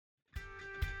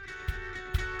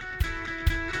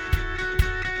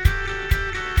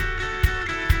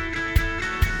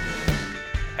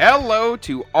Hello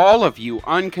to all of you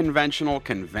unconventional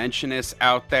conventionists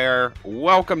out there.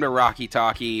 Welcome to Rocky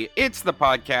Talkie. It's the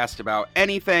podcast about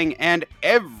anything and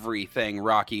everything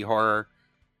Rocky Horror.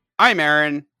 I'm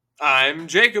Aaron. I'm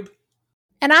Jacob.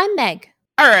 And I'm Meg.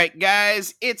 All right,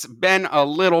 guys, it's been a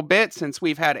little bit since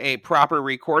we've had a proper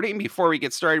recording. Before we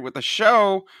get started with the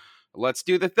show, let's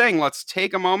do the thing. Let's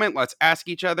take a moment. Let's ask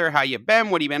each other how you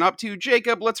been. What have you been up to?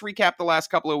 Jacob, let's recap the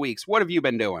last couple of weeks. What have you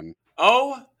been doing?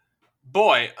 Oh,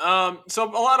 boy. So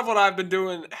a lot of what I've been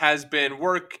doing has been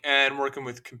work and working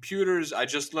with computers. I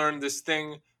just learned this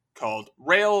thing called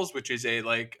Rails, which is a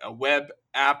web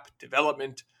app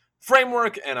development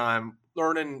framework, and I'm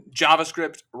learning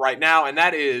JavaScript right now, and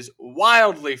that is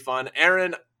wildly fun.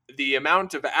 Aaron, the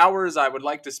amount of hours I would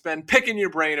like to spend picking your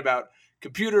brain about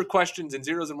computer questions and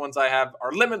zeros and ones I have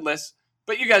are limitless,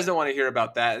 but you guys don't want to hear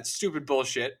about that. It's stupid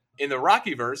bullshit. In the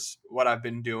Rockyverse, what I've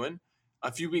been doing,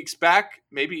 a few weeks back,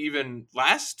 maybe even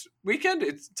last weekend,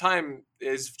 time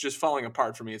is just falling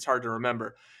apart for me. It's hard to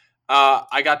remember.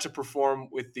 I got to perform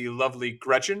with the lovely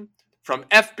Gretchen from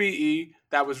FBE.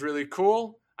 That was really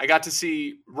cool. I got to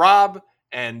see Rob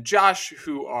and Josh,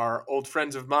 who are old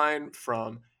friends of mine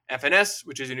from FNS,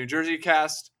 which is a New Jersey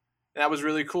cast. And that was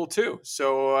really cool, too.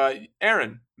 So,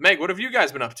 Aaron, Meg, what have you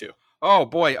guys been up to? Oh,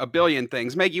 boy, a billion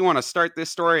things. Meg, you want to start this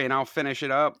story and I'll finish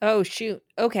it up? Oh, shoot.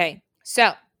 Okay.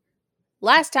 So,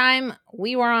 last time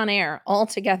we were on air all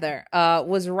together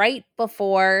was right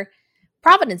before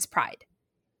Providence Pride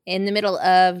in the middle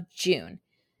of June.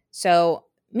 So,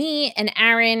 me and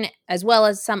Aaron, as well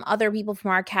as some other people from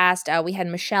our cast, we had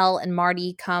Michelle and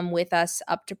Marty come with us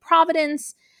up to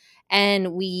Providence.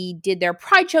 And we did their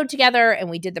Pride show together, and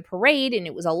we did the parade, and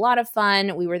it was a lot of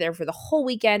fun. We were there for the whole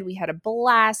weekend. We had a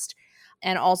blast.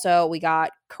 And also, we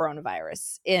got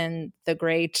coronavirus in the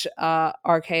great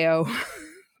RKO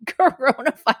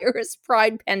coronavirus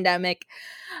Pride pandemic,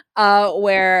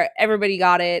 where everybody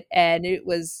got it, and it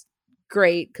was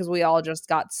great because we all just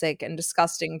got sick and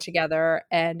disgusting together,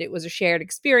 and it was a shared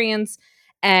experience.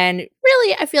 And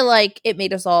really, I feel like it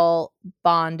made us all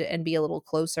bond and be a little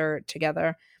closer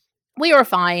together. We were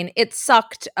fine. It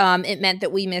sucked. It meant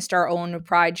that we missed our own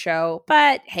Pride show,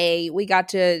 but hey, we got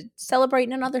to celebrate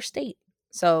in another state.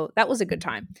 So that was a good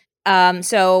time.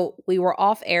 So we were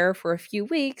off air for a few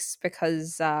weeks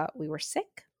because we were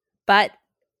sick, but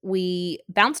we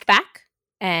bounced back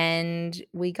and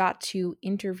we got to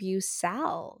interview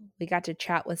Sal. We got to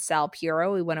chat with Sal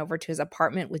Puro. We went over to his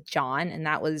apartment with John, and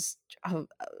that was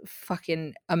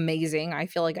fucking amazing. I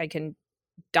feel like I can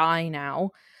die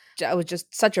now. It was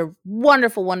just such a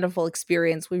wonderful, wonderful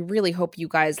experience. We really hope you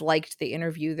guys liked the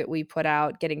interview that we put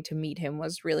out. Getting to meet him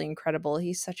was really incredible.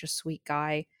 He's such a sweet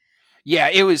guy. Yeah,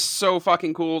 it was so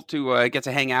fucking cool to get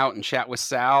to hang out and chat with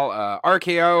Sal.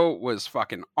 RKO was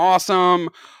fucking awesome.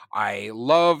 I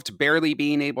loved barely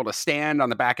being able to stand on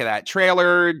the back of that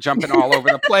trailer, jumping all over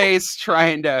the place,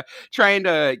 trying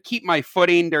to keep my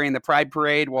footing during the Pride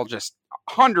Parade while just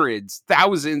hundreds,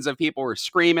 thousands of people were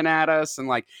screaming at us, and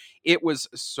it was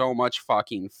so much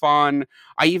fucking fun.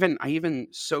 I even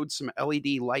sewed some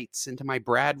LED lights into my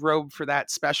Brad robe for that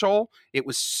special. It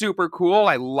was super cool.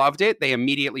 I loved it. They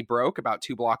immediately broke about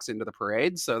 2 blocks into the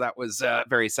parade, so that was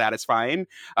very satisfying.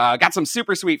 Got some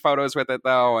super sweet photos with it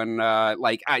though, and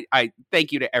I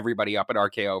thank you to everybody up at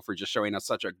RKO for just showing us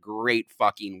such a great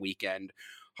fucking weekend.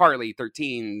 Harley,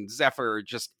 13, Zephyr,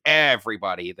 just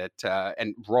everybody that,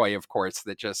 and Roy, of course,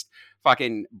 that just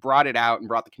fucking brought it out and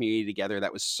brought the community together.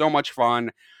 That was so much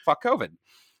fun. Fuck COVID.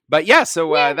 But yeah,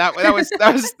 so that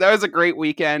was a great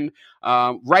weekend.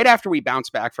 Right after we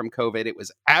bounced back from COVID, it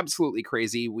was absolutely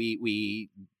crazy. We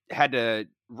had to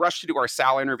rush to do our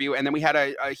Sal interview, and then we had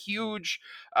a huge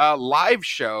live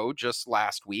show just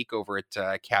last week over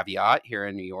at Caveat here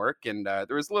in New York, and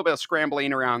there was a little bit of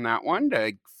scrambling around that one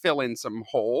to fill in some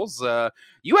holes.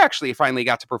 You actually finally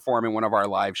got to perform in one of our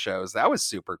live shows. That was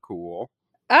super cool.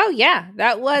 Oh yeah,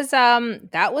 that was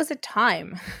a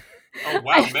time. Oh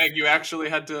wow, Meg, you actually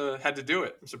had to do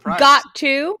it. I'm surprised.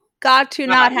 Got to,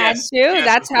 not had to. Yes,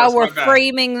 that's how we're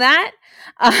framing that.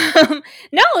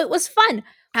 No, it was fun.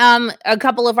 A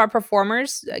couple of our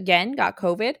performers again got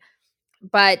COVID,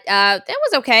 but it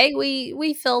was okay.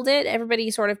 We filled it. Everybody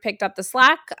sort of picked up the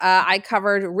slack. I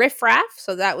covered Riff Raff,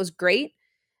 so that was great.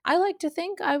 I like to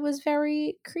think I was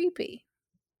very creepy.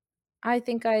 I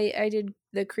think I did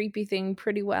the creepy thing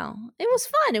pretty well. It was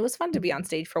fun. It was fun to be on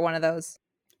stage for one of those.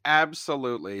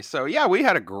 Absolutely. So yeah, we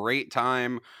had a great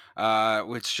time.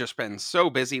 It's just been so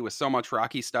busy with so much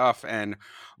Rocky stuff, and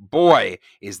boy,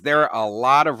 is there a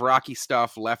lot of Rocky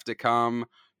stuff left to come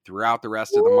throughout the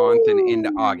rest of the month and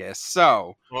into August.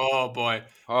 So, oh boy,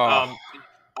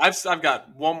 I've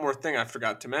got one more thing I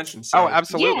forgot to mention. So Oh,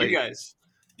 absolutely.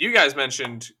 you guys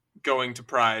mentioned going to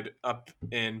Pride up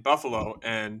in Buffalo,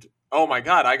 and oh my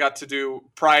God, I got to do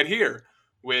Pride here.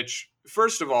 Which,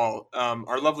 first of all,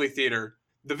 our lovely theater,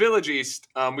 the Village East,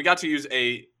 we got to use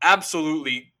a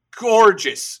absolutely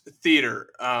gorgeous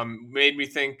theater. Made me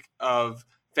think of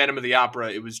Phantom of the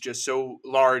Opera. It was just so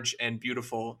large and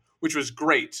beautiful, which was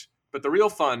great. But the real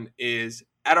fun is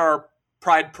at our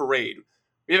Pride parade.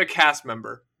 We have a cast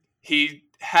member. He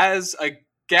has a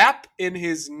gap in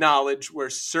his knowledge where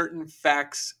certain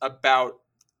facts about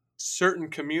certain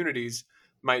communities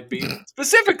might be.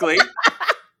 Specifically,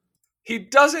 he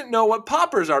doesn't know what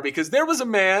poppers are, because there was a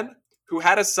man who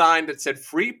had a sign that said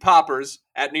free poppers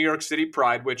at New York City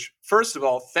Pride, which, first of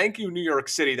all, thank you, New York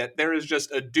City, that there is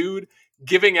just a dude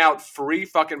giving out free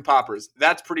fucking poppers.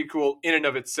 That's pretty cool in and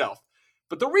of itself.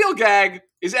 But the real gag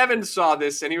is Evan saw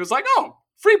this and he was like, oh,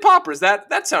 free poppers,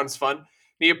 that sounds fun. And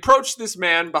he approached this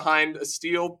man behind a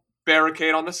steel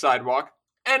barricade on the sidewalk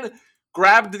and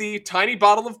grabbed the tiny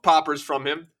bottle of poppers from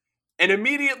him and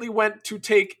immediately went to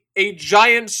take a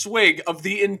giant swig of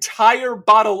the entire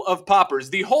bottle of poppers.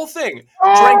 The whole thing.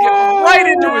 Drank it right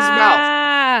into his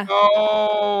mouth.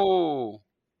 Oh.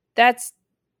 That's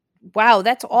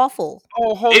awful.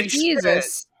 Oh, holy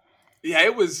Jesus. Yeah,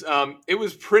 it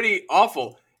was pretty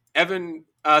awful. Evan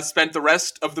spent the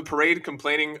rest of the parade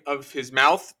complaining of his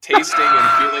mouth tasting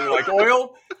and feeling like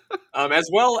oil, as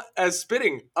well as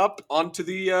spitting up onto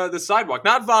the sidewalk.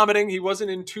 Not vomiting. He wasn't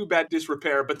in too bad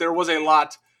disrepair, but there was a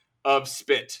lot of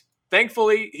spit.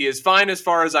 Thankfully, he is fine as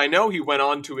far as I know. He went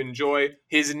on to enjoy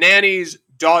his nanny's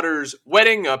daughter's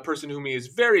wedding, a person whom he is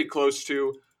very close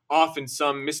to, off in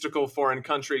some mystical foreign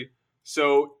country.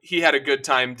 So he had a good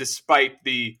time despite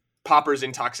the poppers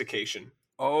intoxication.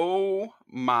 Oh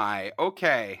my.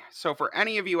 Okay. So for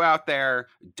any of you out there,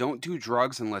 don't do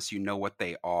drugs unless you know what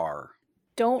they are.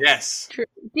 Don't. Yes.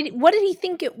 What did he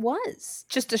think it was?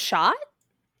 Just a shot?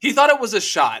 He thought it was a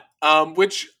shot,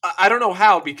 which I don't know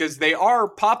how, because they are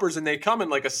poppers and they come in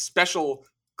like a special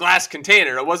glass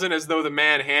container. It wasn't as though the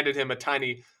man handed him a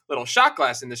tiny little shot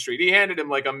glass in the street. He handed him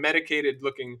like a medicated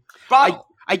looking bottle.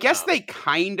 I guess they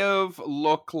kind of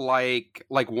look like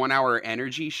 1 hour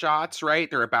energy shots, right?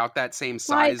 They're about that same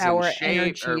size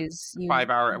and shape. 5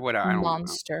 hour, whatever. I don't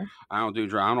monster. Know. I don't do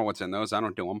drugs. I don't know what's in those. I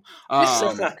don't do them.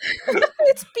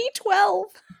 It's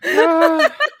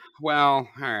B12. Well,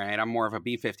 all right. I'm more of a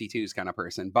B-52s kind of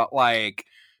person, but like,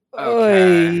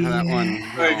 okay, that one.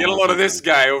 Hey, get a load of this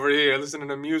guy over here listening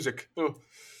to music. Oh.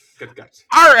 Good guys.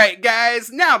 All right,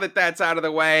 guys, now that that's out of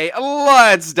the way,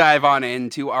 let's dive on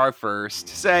into our first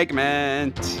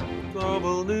segment.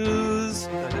 Global news.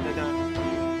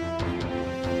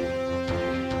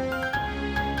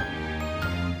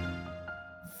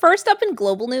 First up in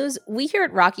global news, we here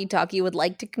at Rocky Talkie would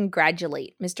like to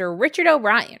congratulate Mr. Richard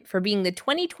O'Brien for being the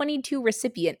 2022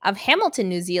 recipient of Hamilton,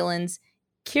 New Zealand's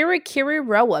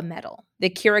Kirikiriroa Medal.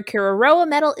 The Kirikiriroa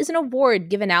Medal is an award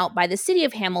given out by the city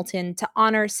of Hamilton to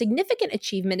honor significant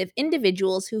achievement of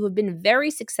individuals who have been very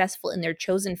successful in their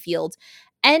chosen field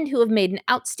and who have made an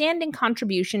outstanding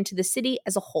contribution to the city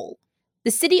as a whole.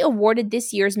 The city awarded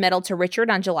this year's medal to Richard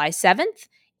on July 7th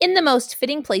in the most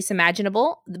fitting place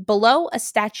imaginable, below a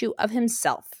statue of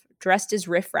himself, dressed as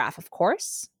Riff Raff, of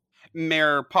course.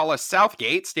 Mayor Paula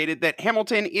Southgate stated that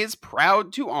Hamilton is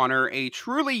proud to honor a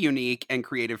truly unique and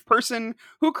creative person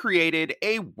who created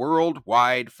a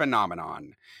worldwide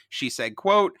phenomenon. She said,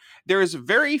 quote, "There's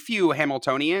very few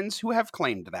Hamiltonians who have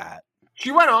claimed that."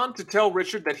 She went on to tell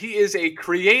Richard that he is a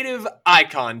creative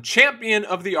icon, champion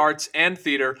of the arts and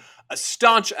theater, a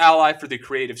staunch ally for the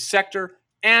creative sector,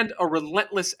 and a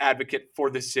relentless advocate for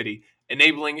the city,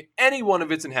 enabling any one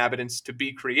of its inhabitants to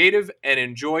be creative and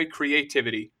enjoy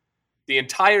creativity. The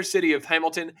entire city of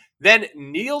Hamilton then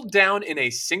kneeled down in a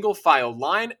single file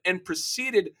line and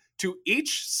proceeded to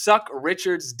each suck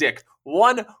Richard's dick,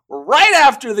 one right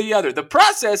after the other. The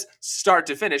process, start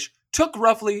to finish, took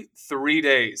roughly 3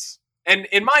 days. And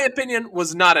in my opinion,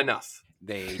 was not enough.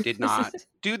 They did not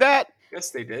do that?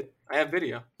 Yes, they did. I have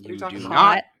video. What are you talking about?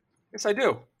 Not? Yes, I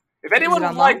do. If anyone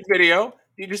would like video,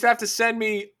 you just have to send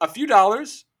me a few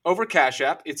dollars over Cash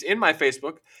App. It's in my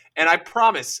Facebook. And I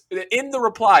promise, in the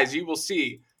replies, you will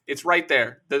see it's right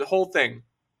there. The whole thing.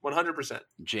 100%.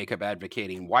 Jacob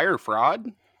advocating wire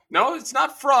fraud? No, it's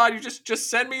not fraud. You just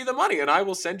send me the money and I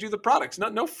will send you the products.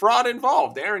 No fraud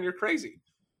involved. Aaron, you're crazy.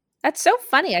 That's so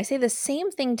funny. I say the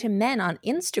same thing to men on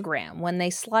Instagram when they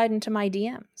slide into my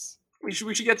DMs. We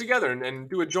should get together and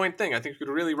do a joint thing. I think we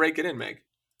could really rake it in, Meg.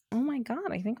 Oh my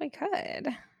God, I think we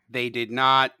could. They did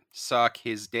not suck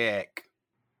his dick.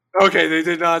 Okay, they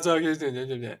did not suck his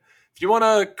dick. If you want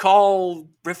to call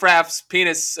Riff Raff's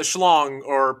penis a schlong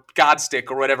or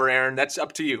Godstick or whatever, Aaron, that's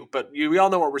up to you. But we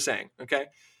all know what we're saying, okay?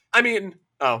 I mean,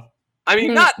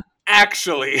 not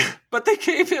actually, but they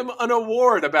gave him an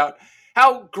award about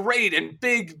how great and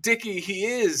big Dicky he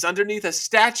is underneath a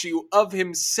statue of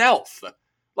himself.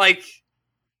 Like,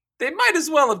 they might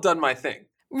as well have done my thing.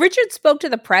 Richard spoke to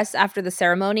the press after the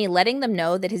ceremony, letting them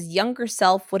know that his younger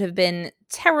self would have been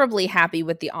terribly happy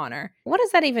with the honor. What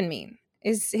does that even mean?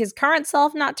 Is his current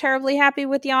self not terribly happy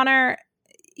with the honor?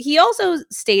 He also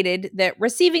stated that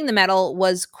receiving the medal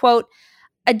was, quote,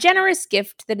 a generous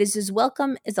gift that is as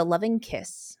welcome as a loving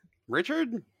kiss.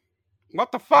 Richard,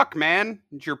 what the fuck, man?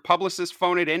 Did your publicist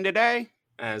phone it in today?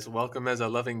 As welcome as a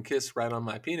loving kiss right on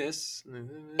my penis.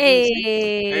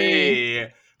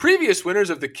 Hey. Previous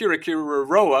winners of the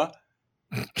Kirikiriroa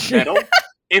medal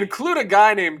include a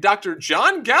guy named Dr.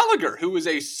 John Gallagher, who is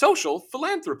a social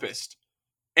philanthropist,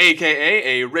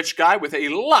 aka a rich guy with a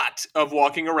lot of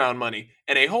walking around money,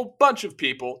 and a whole bunch of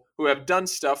people who have done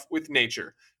stuff with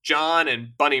nature. John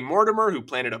and Bunny Mortimer, who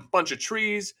planted a bunch of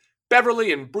trees,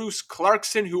 Beverly and Bruce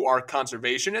Clarkson, who are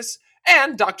conservationists,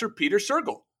 and Dr. Peter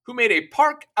Sergel, who made a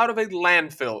park out of a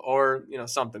landfill, or,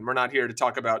 something. We're not here to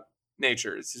talk about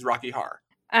nature. This is Rocky Horror.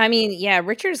 I mean, yeah,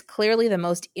 Richard is clearly the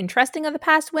most interesting of the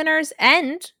past winners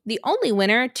and the only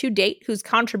winner to date whose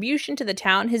contribution to the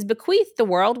town has bequeathed the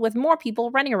world with more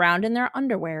people running around in their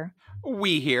underwear.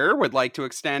 We here would like to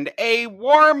extend a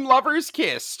warm lover's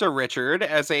kiss to Richard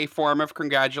as a form of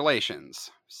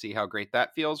congratulations. See how great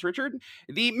that feels, Richard?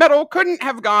 The medal couldn't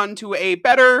have gone to a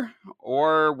better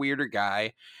or weirder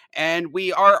guy, and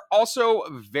we are also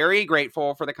very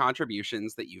grateful for the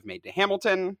contributions that you've made to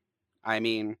Hamilton.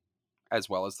 As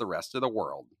well as the rest of the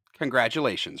world.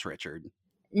 Congratulations, Richard.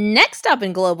 Next up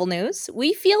in global news,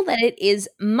 we feel that it is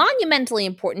monumentally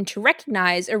important to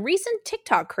recognize a recent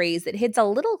TikTok craze that hits a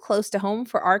little close to home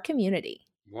for our community.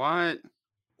 What?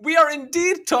 We are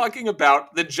indeed talking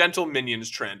about the Gentle Minions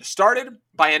trend, started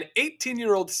by an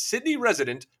 18-year-old Sydney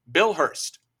resident, Bill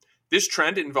Hurst. This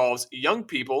trend involves young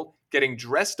people getting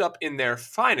dressed up in their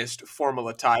finest formal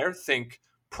attire, think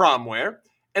prom wear,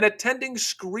 and attending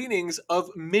screenings of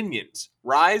Minions,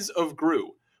 Rise of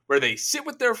Gru, where they sit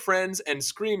with their friends and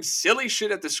scream silly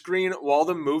shit at the screen while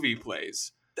the movie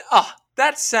plays.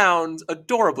 That sounds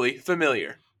adorably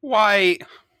familiar. Why?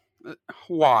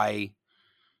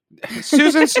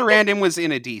 Susan Sarandon was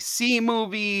in a DC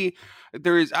movie.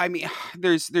 There's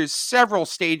several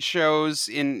stage shows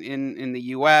in the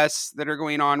US that are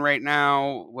going on right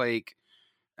now. Like,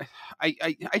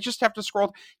 I just have to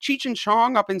scroll. Cheech and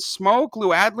Chong Up in Smoke.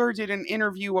 Lou Adler did an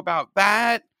interview about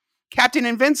that. Captain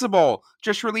Invincible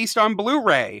just released on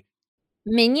Blu-ray.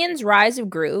 Minions Rise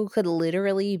of Gru could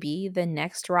literally be the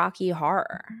next Rocky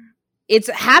Horror. It's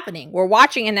happening. We're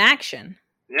watching in action.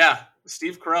 Yeah,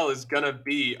 Steve Carell is gonna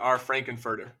be our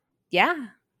Frankenfurter. Yeah.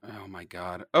 Oh my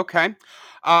God. Okay.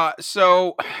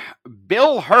 So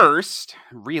Bill Hurst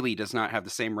really does not have the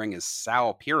same ring as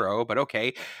Sal Piro, but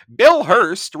okay. Bill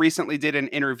Hurst recently did an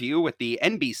interview with the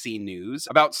NBC News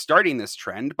about starting this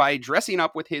trend by dressing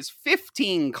up with his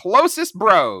 15 closest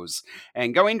bros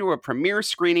and going to a premiere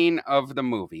screening of the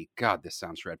movie. God, this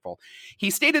sounds dreadful.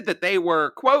 He stated that they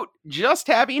were, quote, just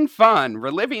having fun,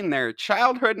 reliving their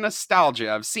childhood nostalgia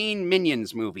of seeing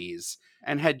Minions movies,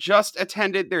 and had just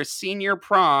attended their senior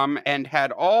prom and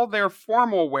had all their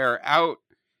formal wear out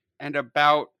and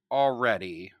about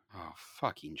already. Oh,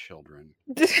 fucking children.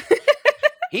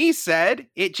 He said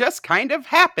it just kind of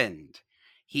happened.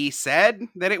 He said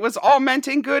that it was all meant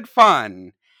in good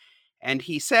fun. And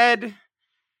he said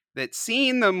that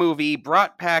seeing the movie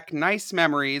brought back nice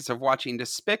memories of watching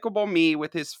Despicable Me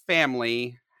with his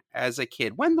family as a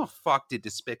kid. When the fuck did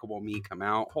Despicable Me come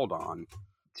out? Hold on.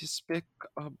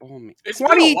 Despicable Me. It's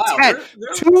 2010.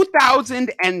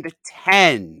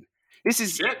 2010. This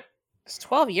is shit. It's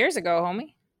 12 years ago,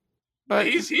 homie. But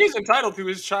he's entitled to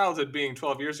his childhood being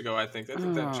 12 years ago, I think. I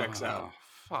think that checks out.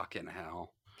 Fucking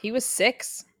hell. He was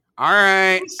 6. All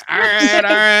right.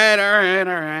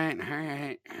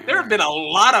 There have been a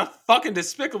lot of fucking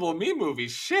Despicable Me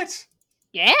movies. Shit.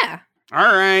 Yeah.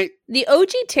 All right. The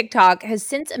OG TikTok has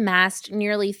since amassed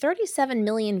nearly 37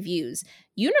 million views.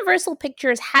 Universal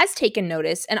Pictures has taken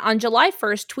notice and on July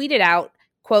 1st tweeted out,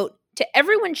 quote, to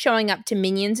everyone showing up to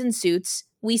Minions in suits,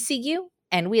 we see you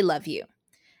and we love you.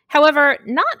 However,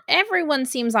 not everyone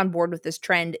seems on board with this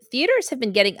trend. Theaters have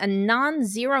been getting a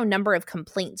non-zero number of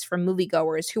complaints from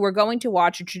moviegoers who are going to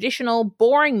watch a traditional,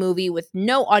 boring movie with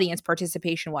no audience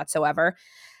participation whatsoever,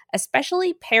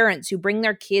 especially parents who bring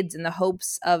their kids in the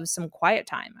hopes of some quiet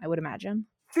time, I would imagine.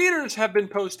 Theaters have been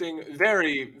posting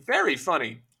very, very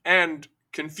funny and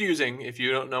confusing if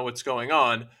you don't know what's going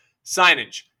on,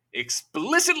 signage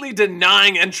explicitly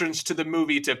denying entrance to the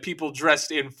movie to people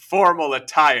dressed in formal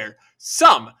attire.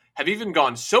 Some have even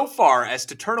gone so far as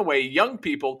to turn away young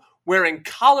people wearing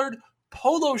collared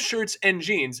polo shirts and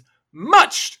jeans,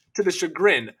 much to the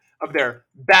chagrin of their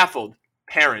baffled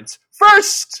parents.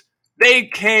 First, they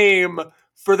came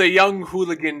for the young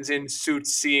hooligans in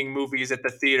suits seeing movies at the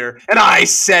theater, and I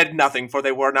said nothing, for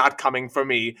they were not coming for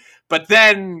me. But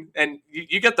then, and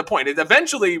you get the point,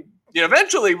 eventually,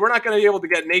 we're not going to be able to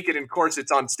get naked in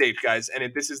corsets on stage, guys,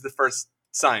 and this is the first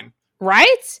sign.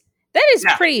 Right? That is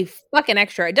pretty fucking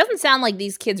extra. It doesn't sound like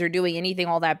these kids are doing anything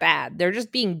all that bad. They're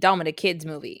just being dumb in a kid's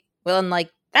movie. Well, and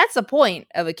like, that's the point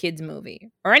of a kid's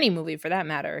movie, or any movie for that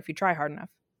matter, if you try hard enough.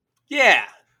 Yeah.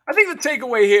 I think the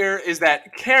takeaway here is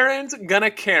that Karen's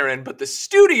gonna Karen, but the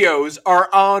studios are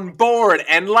on board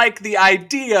and like the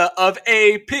idea of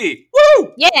AP.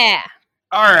 Woo! Yeah!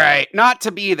 All right, not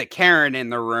to be the Karen in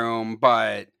the room,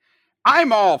 but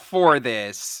I'm all for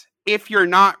this. If you're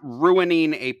not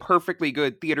ruining a perfectly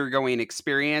good theater-going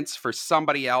experience for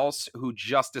somebody else who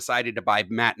just decided to buy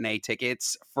matinee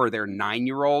tickets for their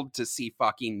 9-year-old to see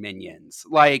fucking Minions.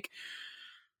 Like,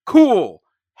 cool.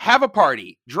 Have a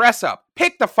party, dress up,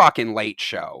 pick the fucking late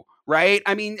show, right?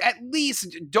 I mean, at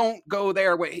least don't go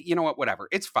there. You know what? Whatever.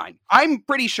 It's fine. I'm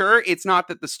pretty sure it's not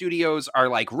that the studios are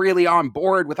like really on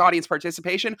board with audience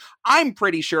participation. I'm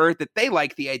pretty sure that they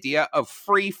like the idea of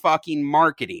free fucking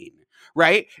marketing.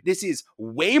 Right? This is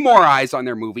way more eyes on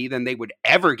their movie than they would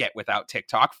ever get without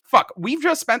TikTok. Fuck, we've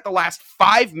just spent the last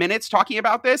 5 minutes talking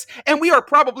about this, and we are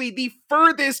probably the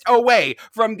furthest away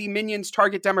from the Minions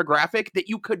target demographic that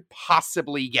you could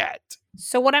possibly get.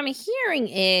 So what I'm hearing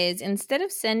is, instead of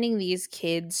sending these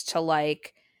kids to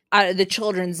like the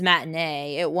children's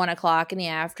matinee at 1:00 in the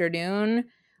afternoon,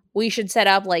 we should set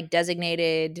up like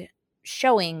designated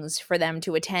showings for them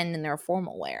to attend in their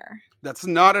formal wear. That's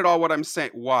not at all what I'm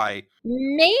saying. Why?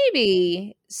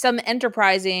 Maybe some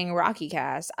enterprising Rocky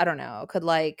cast, I don't know, could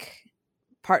like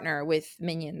partner with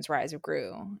Minions Rise of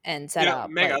Gru and set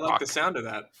up. Meg, like, I like the sound of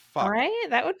that. Fuck. Right?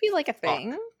 That would be like a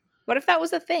thing. What if that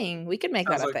was a thing? We could make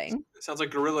that a thing. It sounds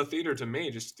like guerrilla theater to me.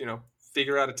 Just,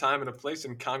 figure out a time and a place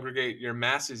and congregate your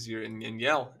masses here and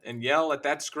yell at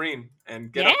that screen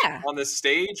and get up on the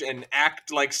stage and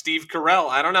act like Steve Carell.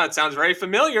 I don't know. It sounds very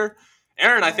familiar.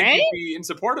 Aaron, I think you'd be in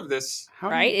support of this.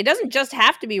 Right? It doesn't just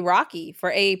have to be Rocky for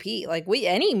AP. Like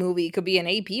any movie could be an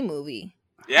AP movie.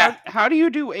 Yeah. How do you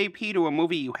do AP to a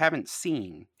movie you haven't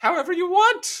seen? However you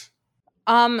want.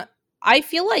 I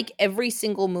feel like every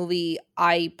single movie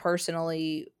I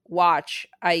personally watch,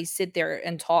 I sit there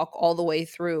and talk all the way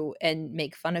through and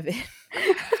make fun of it.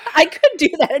 I could do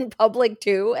that in public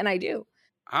too, and I do.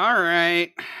 All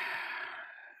right.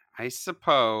 I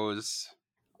suppose.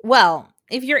 Well,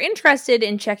 if you're interested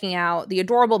in checking out the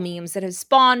adorable memes that have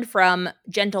spawned from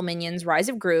Gentle Minions Rise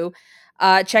of Gru,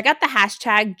 check out the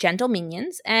hashtag Gentle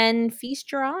Minions and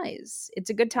feast your eyes. It's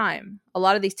a good time. A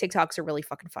lot of these TikToks are really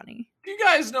fucking funny. Do you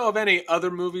guys know of any other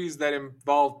movies that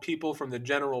involve people from the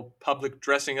general public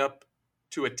dressing up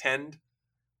to attend?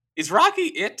 Is Rocky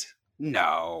it?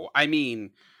 No. I mean,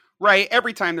 right,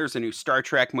 every time there's a new Star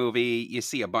Trek movie, you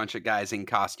see a bunch of guys in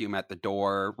costume at the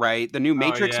door, right? The new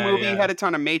Matrix movie had a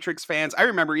ton of Matrix fans. I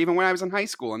remember even when I was in high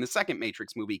school and the second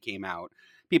Matrix movie came out,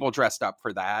 people dressed up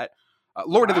for that.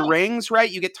 Lord of the Rings,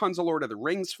 right? You get tons of Lord of the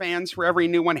Rings fans for every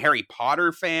new one. Harry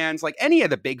Potter fans, like any of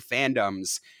the big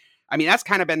fandoms. I mean, that's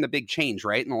kind of been the big change,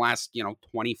 right? In the last,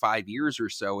 25 years or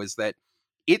so, is that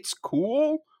it's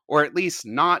cool, or at least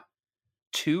not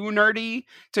too nerdy,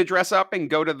 to dress up and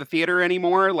go to the theater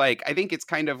anymore. Like, I think it's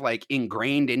kind of like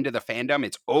ingrained into the fandom.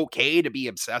 It's okay to be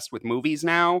obsessed with movies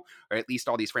now, or at least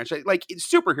all these franchises. Like, it's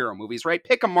superhero movies, right?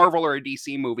 Pick a Marvel or a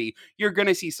DC movie. You're going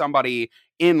to see somebody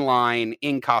in line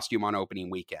in costume on opening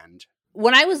weekend.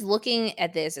 When I was looking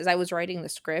at this, as I was writing the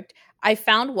script, I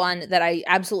found one that I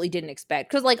absolutely didn't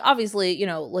expect. Because, like, obviously,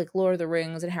 like Lord of the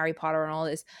Rings and Harry Potter and all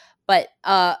this. But,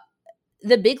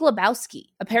 The Big Lebowski.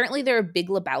 Apparently, there are Big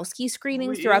Lebowski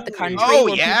screenings throughout the country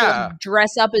where people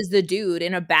dress up as the dude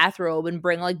in a bathrobe and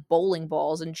bring like bowling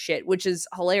balls and shit, which is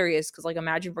hilarious because like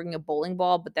imagine bringing a bowling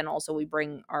ball, but then also we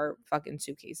bring our fucking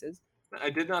suitcases. I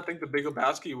did not think The Big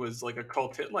Lebowski was like a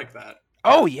cult hit like that.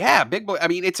 Oh yeah, Big Boy. I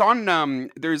mean, it's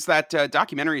on. There's that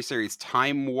documentary series,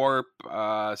 Time Warp,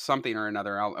 something or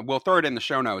another. We'll throw it in the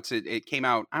show notes. It came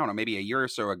out, I don't know, maybe a year or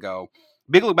so ago.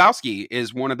 Big Lebowski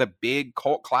is one of the big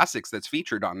cult classics that's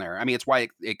featured on there. I mean, it's why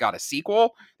it got a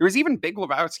sequel. There was even Big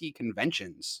Lebowski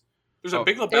conventions. There's a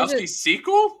Big Lebowski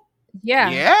sequel? Yeah.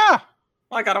 Yeah.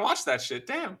 Well, I gotta watch that shit.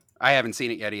 Damn. I haven't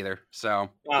seen it yet either. So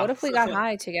what if we got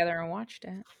high together and watched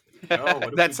it? No, what if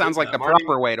we That sounds did like the Marty?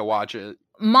 proper way to watch it.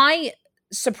 My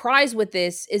surprise with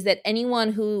this is that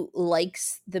anyone who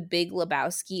likes The Big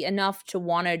Lebowski enough to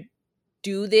want to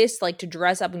do this, like to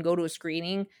dress up and go to a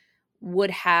screening,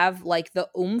 would have like the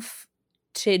oomph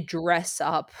to dress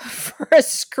up for a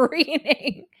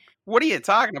screening. What are you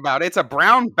talking about? It's a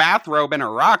brown bathrobe and a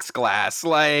rocks glass.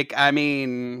 Like, I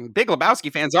mean, Big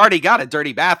Lebowski fans already got a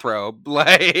dirty bathrobe.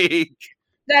 Like,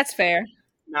 That's fair.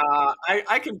 Nah,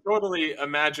 I can totally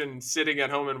imagine sitting at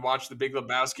home and watch The Big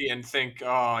Lebowski and think,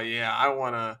 oh yeah, I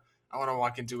wanna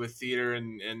walk into a theater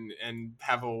and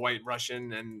have a White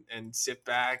Russian and sit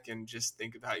back and just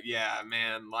think about, yeah,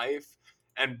 man, life.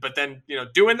 But then, you know,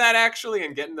 doing that actually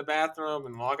and getting in the bathroom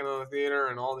and walking to the theater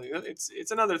and all the,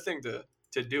 it's another thing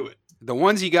to do it. the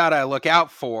ones you gotta look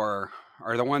out for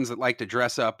are the ones that like to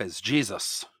dress up as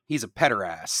Jesus. He's a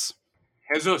pederass.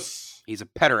 Jesus. He's a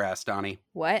pederass, Donnie.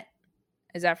 What?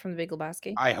 Is that from The Big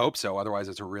Lebowski? I hope so. Otherwise,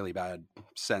 it's a really bad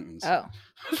sentence. Oh.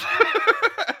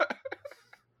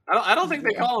 I don't think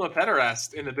they call him a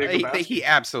pederast in The Big Lebowski. He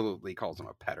absolutely calls him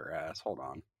a pederass. Hold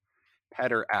on.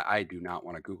 I do not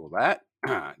want to Google that.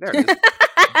 There it is.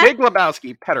 Big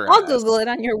Lebowski, pederass. I'll Google it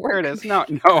on your work. There it is. No,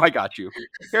 I got you.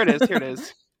 Here it is. Here it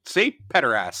is. See?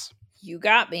 Pederass. You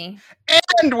got me.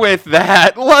 And with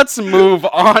that, let's move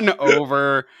on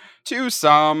over to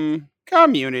some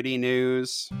community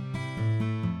news.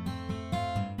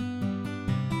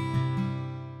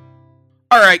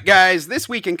 All right, guys, this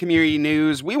week in community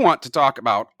news, we want to talk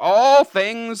about all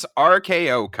things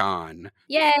RKOCon.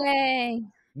 Yay!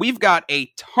 We've got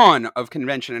a ton of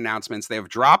convention announcements that have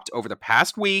dropped over the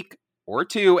past week or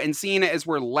two, and seeing it as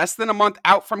we're less than a month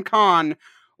out from con,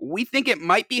 we think it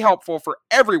might be helpful for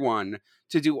everyone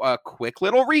to do a quick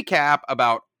little recap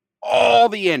about all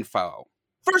the info.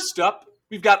 First up,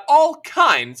 we've got all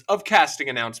kinds of casting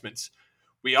announcements.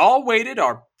 We all waited,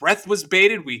 our breath was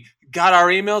bated, we got our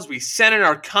emails, we sent in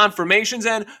our confirmations,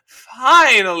 and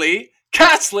finally,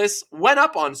 cast lists went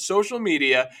up on social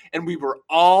media, and we were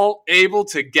all able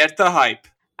to get the hype.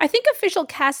 I think official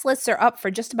cast lists are up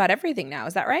for just about everything now.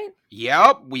 Is that right?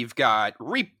 Yep, we've got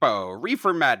Repo,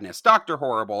 Reefer Madness, Dr.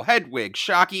 Horrible, Hedwig,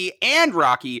 Shocky, and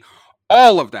Rocky.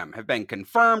 All of them have been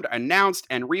confirmed, announced,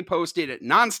 and reposted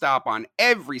nonstop on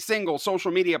every single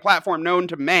social media platform known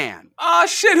to man.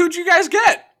 Shit, who'd you guys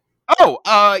get?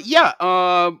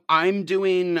 I'm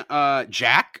doing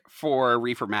Jack for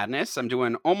Reefer Madness. I'm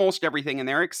doing almost everything in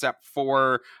there except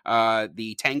for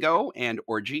the Tango and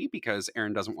Orgy because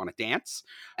Aaron doesn't want to dance.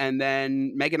 And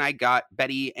then Meg and I got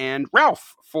Betty and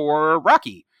Ralph for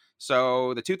Rocky.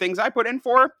 So the two things I put in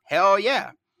for, hell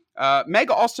yeah. Meg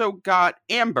also got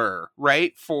Amber,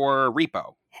 right, for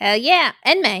Repo. Hell yeah.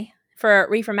 And May for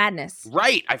Reefer Madness.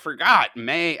 Right, I forgot.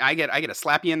 May, I get a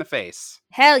slap you in the face.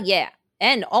 Hell yeah.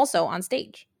 And also on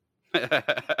stage.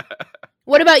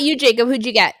 What about you, Jacob? Who'd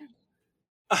you get?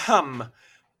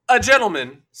 A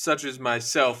gentleman, such as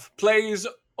myself, plays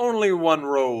only one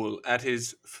role at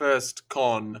his first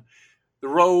con. The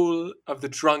role of the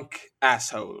drunk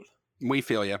asshole. We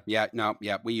feel you.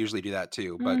 Yeah, we usually do that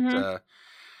too. But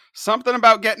something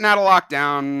about getting out of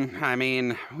lockdown. I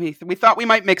mean, we thought we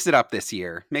might mix it up this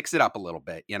year. Mix it up a little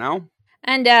bit, you know?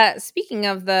 And speaking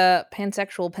of the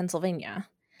pansexual Pennsylvania,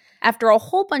 after a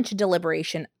whole bunch of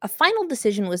deliberation, a final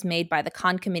decision was made by the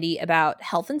con committee about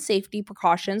health and safety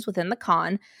precautions within the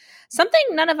con, something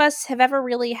none of us have ever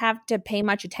really had to pay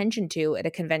much attention to at a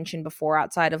convention before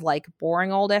outside of like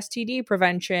boring old STD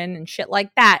prevention and shit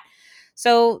like that.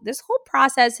 So this whole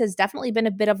process has definitely been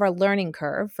a bit of a learning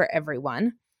curve for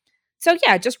everyone. So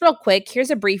yeah, just real quick,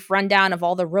 here's a brief rundown of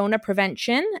all the Rona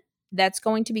prevention that's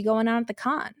going to be going on at the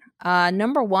con.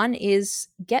 Number one is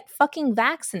get fucking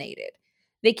vaccinated.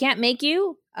 They can't make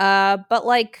you, but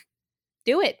like,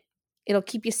 do it. It'll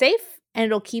keep you safe, and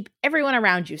it'll keep everyone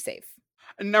around you safe.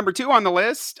 Number two on the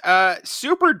list,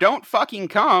 super don't fucking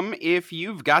come if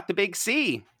you've got the big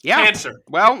C. Yeah. Cancer.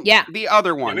 Well, yeah. The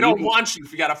other one. Yeah, we don't want you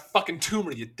if you got a fucking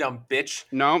tumor, you dumb bitch.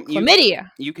 No.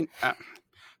 Chlamydia. You can...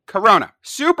 Corona.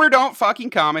 Super don't fucking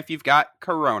come if you've got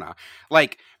Corona.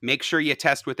 Like, make sure you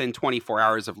test within 24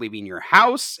 hours of leaving your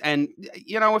house. And,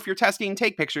 you know, if you're testing,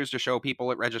 take pictures to show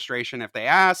people at registration if they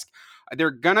ask.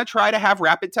 They're going to try to have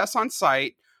rapid tests on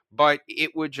site, but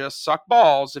it would just suck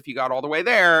balls if you got all the way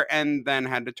there and then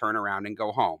had to turn around and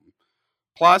go home.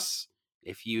 Plus,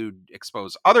 if you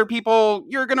expose other people,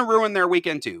 you're going to ruin their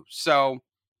weekend too. So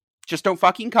just don't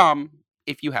fucking come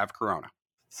if you have Corona.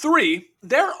 3,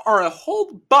 there are a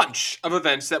whole bunch of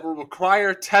events that will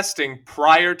require testing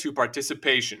prior to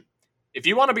participation. If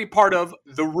you want to be part of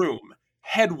The Room,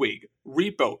 Hedwig,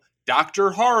 Repo,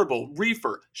 Dr. Horrible,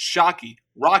 Reefer, Shocky,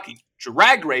 Rocky,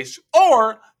 Drag Race,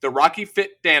 or the Rocky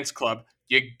Fit Dance Club,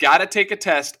 you gotta take a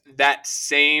test that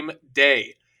same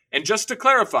day. And just to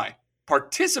clarify,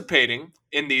 participating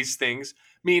in these things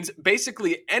means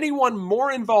basically anyone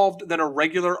more involved than a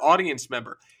regular audience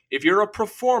member. If you're a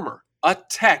performer, a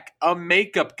tech, a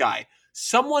makeup guy,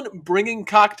 someone bringing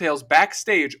cocktails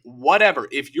backstage, whatever,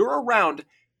 if you're around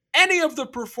any of the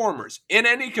performers in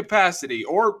any capacity,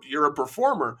 or you're a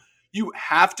performer, you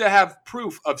have to have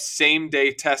proof of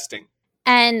same-day testing.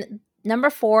 And number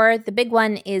 4, the big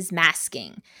one is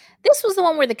masking. This was the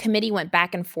one where the committee went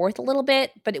back and forth a little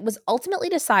bit, but it was ultimately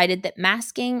decided that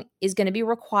masking is going to be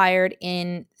required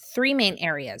in 3 main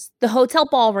areas: the hotel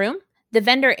ballroom, the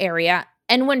vendor area,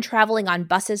 and when traveling on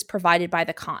buses provided by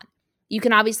the con. You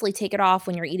can obviously take it off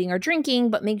when you're eating or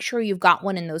drinking, but make sure you've got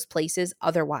one in those places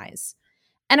otherwise.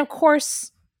 And of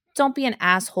course, don't be an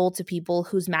asshole to people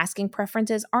whose masking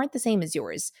preferences aren't the same as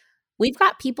yours. We've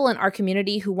got people in our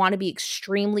community who want to be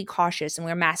extremely cautious and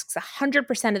wear masks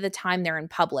 100% of the time they're in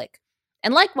public.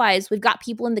 And likewise, we've got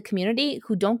people in the community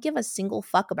who don't give a single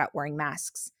fuck about wearing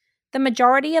masks. The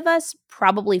majority of us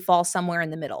probably fall somewhere in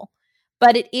the middle.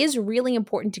 But it is really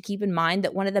important to keep in mind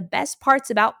that one of the best parts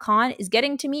about con is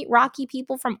getting to meet Rocky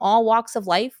people from all walks of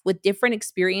life with different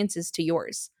experiences to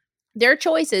yours. Their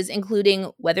choices,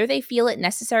 including whether they feel it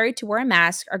necessary to wear a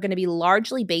mask, are going to be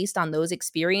largely based on those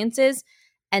experiences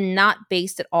and not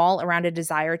based at all around a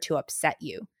desire to upset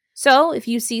you. So if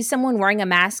you see someone wearing a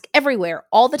mask everywhere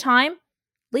all the time,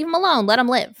 leave them alone, let them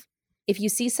live. If you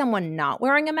see someone not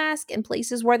wearing a mask in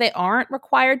places where they aren't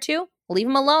required to, leave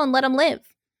them alone, let them live.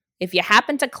 If you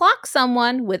happen to clock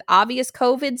someone with obvious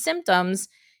COVID symptoms,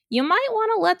 you might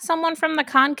want to let someone from the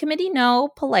con committee know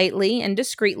politely and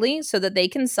discreetly so that they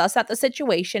can suss out the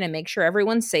situation and make sure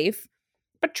everyone's safe.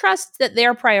 But trust that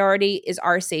their priority is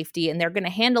our safety and they're going to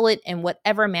handle it in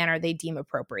whatever manner they deem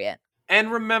appropriate.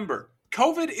 And remember,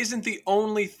 COVID isn't the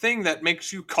only thing that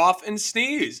makes you cough and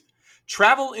sneeze.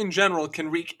 Travel in general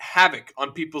can wreak havoc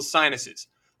on people's sinuses.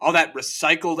 All that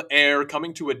recycled air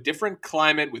coming to a different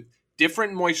climate with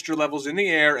different moisture levels in the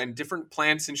air and different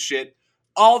plants and shit,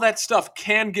 all that stuff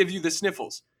can give you the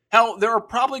sniffles. Hell, there are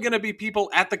probably going to be people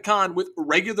at the con with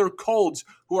regular colds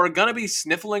who are going to be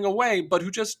sniffling away, but who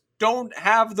just don't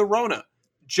have the Rona.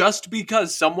 Just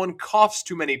because someone coughs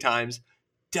too many times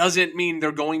doesn't mean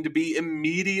they're going to be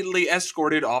immediately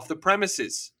escorted off the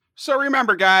premises. So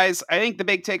remember, guys, I think the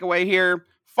big takeaway here,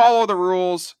 follow the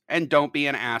rules and don't be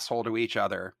an asshole to each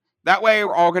other. That way,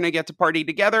 we're all going to get to party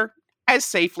together as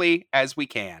safely as we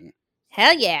can.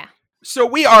 Hell yeah. So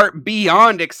we are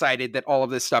beyond excited that all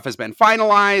of this stuff has been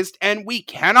finalized, and we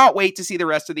cannot wait to see the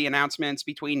rest of the announcements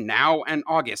between now and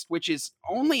August, which is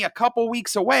only a couple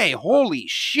weeks away. Holy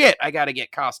shit, I gotta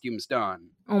get costumes done.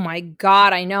 Oh my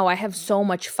god, I know. I have so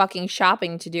much fucking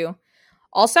shopping to do.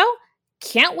 Also,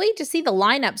 can't wait to see the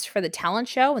lineups for the talent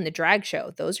show and the drag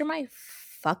show. Those are my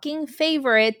fucking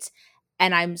favorites,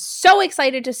 and I'm so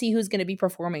excited to see who's going to be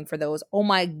performing for those. Oh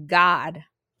my god.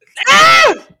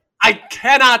 I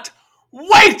cannot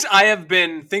wait! I have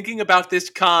been thinking about this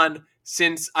con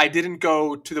since I didn't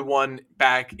go to the one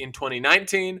back in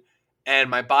 2019, and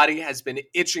my body has been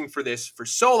itching for this for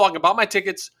so long. I bought my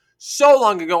tickets so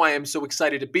long ago. I am so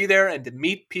excited to be there and to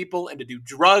meet people and to do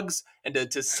drugs and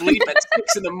to sleep at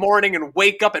 6 in the morning and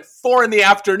wake up at 4 in the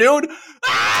afternoon.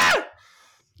 Ah!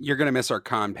 You're going to miss our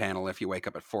con panel if you wake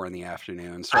up at 4 in the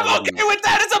afternoon. So I'm okay with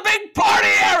that. It's a big party,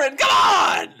 Aaron. Come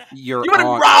on. You wouldn't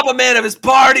on, rob a man of his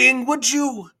partying, would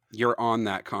you? You're on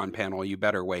that con panel. You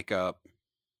better wake up.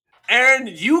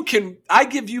 Aaron, I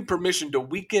give you permission to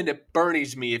weekend at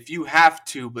Bernie's me if you have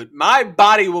to, but my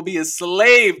body will be a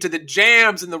slave to the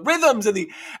jams and the rhythms and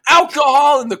the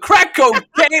alcohol and the crack cocaine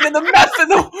and the meth and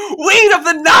the weed of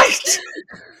the night.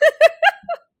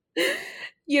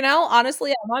 You know,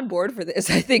 honestly, I'm on board for this.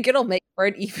 I think it'll make for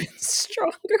an even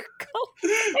stronger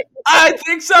comeback. I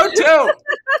think so too.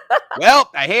 Well,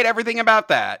 I hate everything about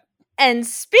that. And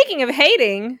speaking of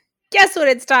hating, guess what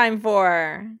it's time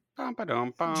for? Jerking it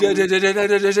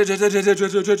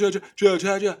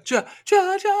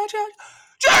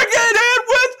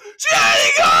with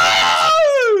Jenny.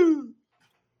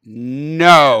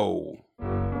 No.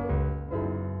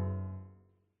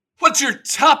 What's your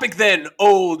topic then,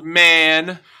 old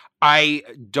man? I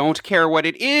don't care what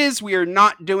it is. We are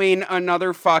not doing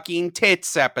another fucking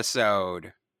tits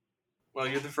episode. Well,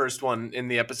 you're the first one in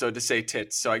the episode to say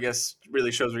tits, so I guess it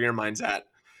really shows where your mind's at.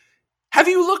 Have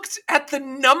you looked at the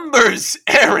numbers,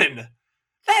 Aaron?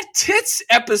 That tits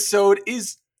episode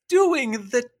is doing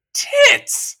the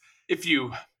tits, if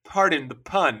you pardon the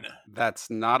pun. That's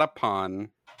not a pun.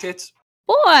 Tits.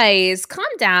 Boys, calm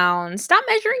down. Stop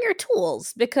measuring your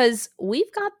tools because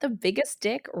we've got the biggest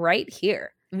dick right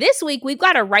here. This week, we've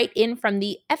got a write-in from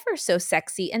the ever so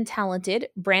sexy and talented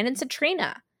Brandon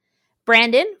Citrina.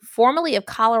 Brandon, formerly of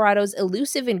Colorado's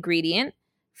Elusive Ingredient,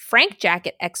 Frank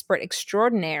Jacket expert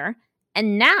extraordinaire,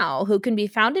 and now who can be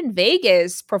found in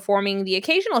Vegas performing the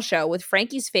occasional show with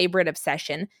Frankie's favorite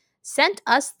obsession, sent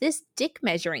us this dick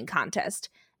measuring contest.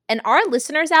 And our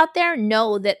listeners out there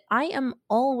know that I am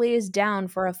always down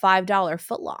for a $5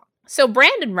 footlong. So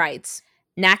Brandon writes,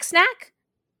 Knack Snack?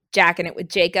 Jacking it with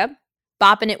Jacob?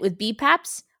 Bopping it with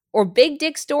BPAPs? Or big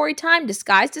dick story time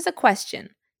disguised as a question?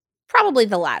 Probably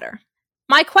the latter.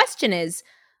 My question is,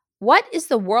 what is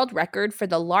the world record for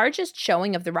the largest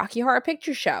showing of the Rocky Horror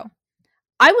Picture Show?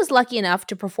 I was lucky enough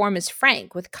to perform as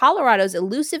Frank with Colorado's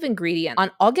Elusive Ingredient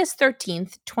on August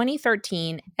 13th,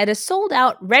 2013 at a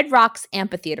sold-out Red Rocks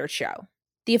Amphitheater show.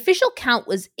 The official count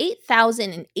was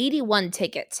 8,081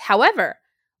 tickets. However,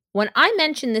 when I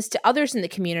mention this to others in the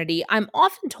community, I'm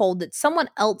often told that someone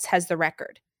else has the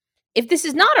record. If this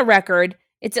is not a record,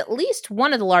 it's at least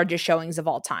one of the largest showings of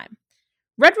all time.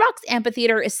 Red Rocks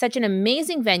Amphitheater is such an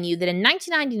amazing venue that in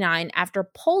 1999, after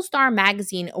Polestar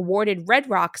magazine awarded Red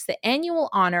Rocks the annual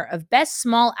honor of Best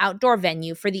Small Outdoor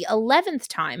Venue for the 11th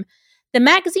time, the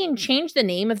magazine changed the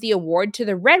name of the award to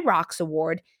the Red Rocks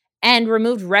Award and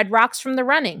removed Red Rocks from the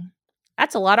running.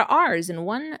 That's a lot of R's in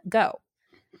one go.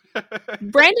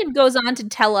 Brandon goes on to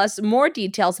tell us more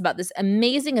details about this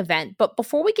amazing event, but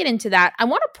before we get into that, I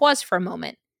want to pause for a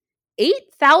moment.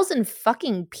 8,000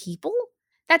 fucking people?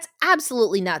 That's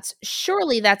absolutely nuts.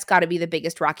 Surely that's got to be the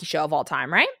biggest Rocky show of all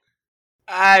time, right?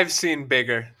 I've seen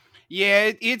bigger.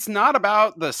 Yeah, it's not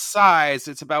about the size.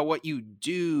 It's about what you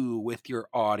do with your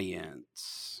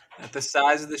audience. At the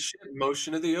size of the ship,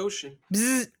 motion of the ocean.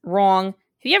 Bzz, wrong. Have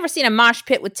you ever seen a mosh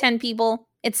pit with 10 people?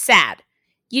 It's sad.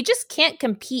 You just can't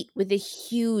compete with a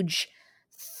huge,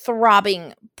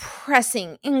 throbbing,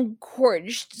 pressing,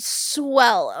 engorged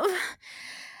swell of...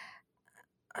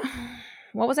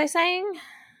 What was I saying?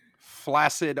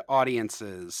 Flaccid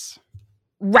audiences.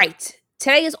 Right.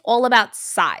 Today is all about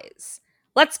size.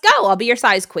 Let's go. I'll be your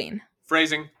size queen.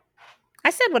 Phrasing.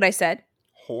 I said what I said.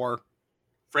 Whore.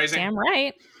 Phrasing. Damn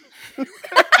right.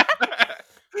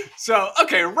 So,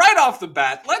 okay, right off the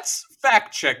bat, let's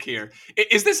fact check here.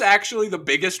 Is this actually the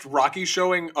biggest Rocky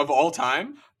showing of all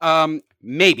time?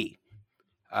 Maybe.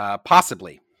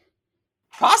 Possibly.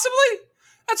 Possibly?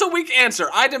 That's a weak answer.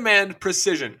 I demand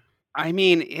precision. I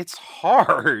mean, it's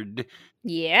hard.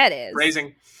 Yeah, it is.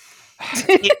 Phrasing.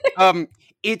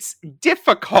 It's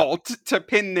difficult to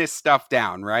pin this stuff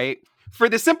down, right? For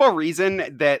the simple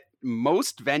reason that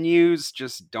most venues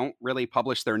just don't really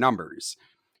publish their numbers.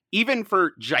 Even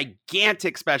for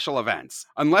gigantic special events.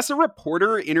 Unless a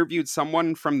reporter interviewed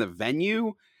someone from the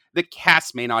venue, the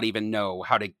cast may not even know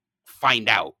how to find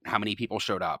out how many people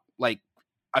showed up. Like,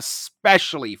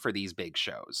 especially for these big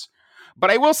shows. But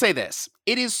I will say this,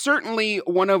 it is certainly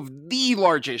one of the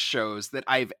largest shows that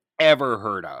I've ever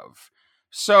heard of.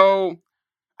 So,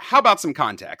 how about some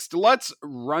context? Let's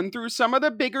run through some of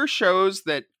the bigger shows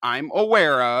that I'm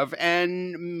aware of,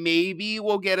 and maybe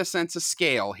we'll get a sense of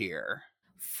scale here.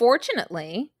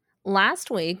 Fortunately, last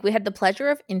week we had the pleasure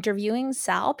of interviewing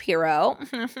Sal Piro.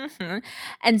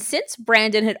 And since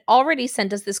Brandon had already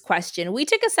sent us this question, we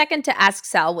took a second to ask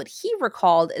Sal what he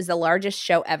recalled as the largest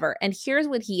show ever. And here's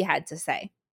what he had to say.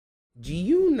 Do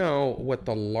you know what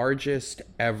the largest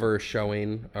ever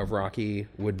showing of Rocky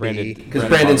would be? Because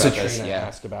Brandon Citrina Citrina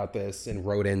asked about this and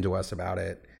wrote into us about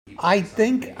it. I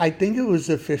think it was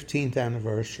the 15th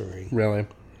anniversary. Really?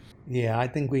 Yeah, I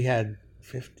think we had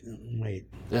 15. Wait.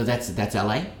 That's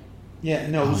LA? Yeah,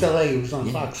 no, it was LA. It was on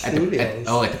Fox Studios.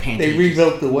 At the Pantages. They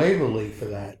rebuilt the Waverly for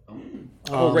that.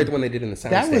 Right, the one they did in the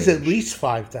sound That stage. was at least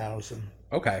 5,000.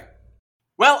 Okay.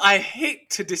 Well, I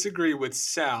hate to disagree with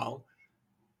Sal.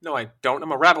 No, I don't.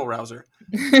 I'm a rabble-rouser.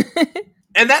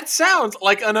 And that sounds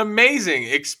like an amazing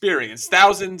experience.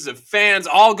 Thousands of fans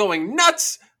all going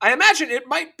nuts. I imagine it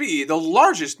might be the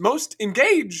largest, most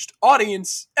engaged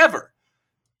audience ever.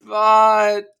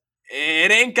 But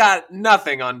it ain't got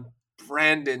nothing on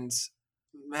Brandon's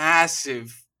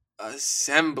massive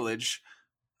assemblage.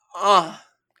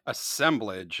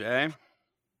 Assemblage, eh?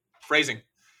 Phrasing.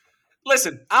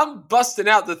 Listen, I'm busting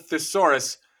out the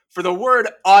thesaurus for the word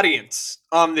audience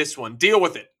on this one. Deal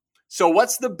with it. So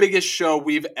what's the biggest show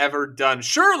we've ever done?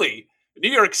 Surely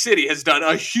New York City has done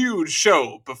a huge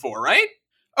show before, right?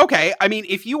 Okay, I mean,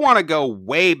 if you want to go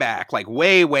way back, like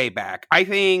way, way back, I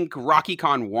think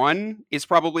RockyCon 1 is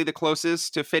probably the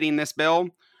closest to fitting this bill.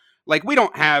 Like, we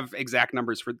don't have exact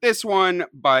numbers for this one,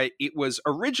 but it was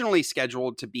originally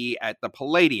scheduled to be at the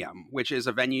Palladium, which is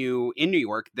a venue in New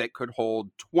York that could hold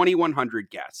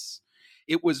 2,100 guests.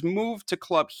 It was moved to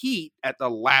Club Heat at the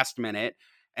last minute,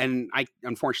 and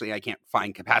unfortunately I can't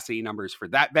find capacity numbers for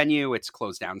that venue. It's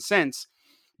closed down since.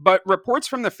 But reports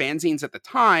from the fanzines at the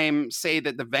time say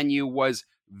that the venue was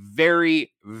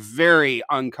very, very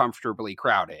uncomfortably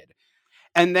crowded.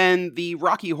 And then the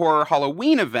Rocky Horror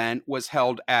Halloween event was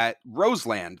held at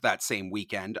Roseland that same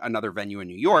weekend, another venue in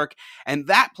New York, and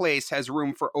that place has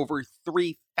room for over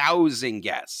 3,000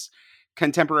 guests.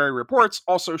 Contemporary reports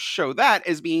also show that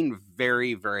as being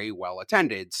very, very well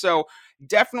attended. So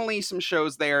definitely some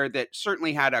shows there that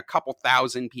certainly had a couple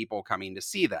thousand people coming to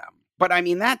see them. But I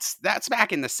mean, that's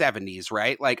back in the 70s,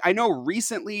 right? Like, I know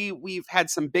recently we've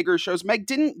had some bigger shows. Meg,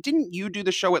 didn't you do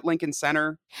the show at Lincoln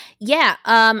Center? Yeah,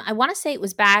 I want to say it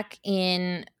was back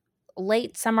in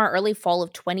late summer, early fall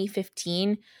of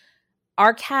 2015.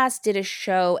 Our cast did a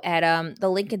show at the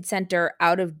Lincoln Center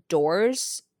Out of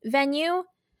Doors venue.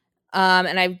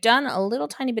 And I've done a little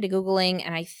tiny bit of Googling,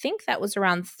 and I think that was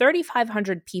around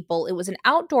 3,500 people. It was an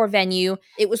outdoor venue.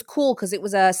 It was cool because it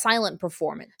was a silent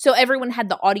performance. So everyone had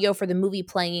the audio for the movie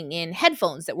playing in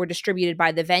headphones that were distributed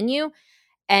by the venue.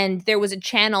 And there was a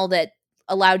channel that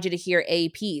allowed you to hear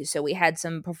AP. So we had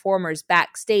some performers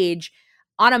backstage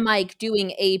on a mic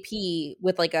doing AP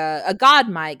with like a God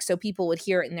mic, so people would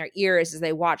hear it in their ears as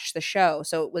they watched the show.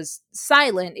 So it was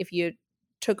silent if you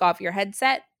took off your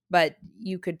headset, but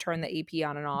you could turn the AP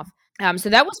on and off. So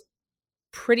that was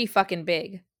pretty fucking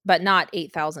big, but not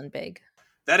 8,000 big.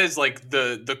 That is like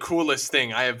the coolest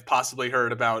thing I have possibly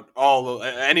heard about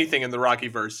anything in the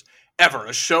Rockyverse ever.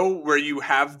 A show where you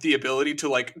have the ability to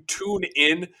like tune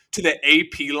in to the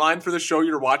AP line for the show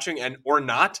you're watching and or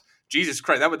not. Jesus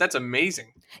Christ, that's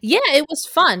amazing. Yeah, it was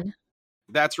fun.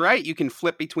 That's right. You can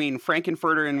flip between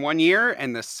Frankenfurter in one ear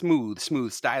and the smooth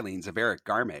stylings of Eric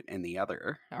Garment in the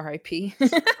other. R.I.P.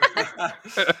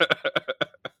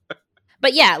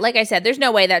 But yeah, like I said, there's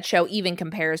no way that show even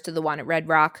compares to the one at Red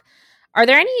Rock. Are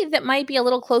there any that might be a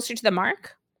little closer to the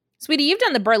mark? Sweetie, you've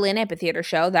done the Berlin Amphitheater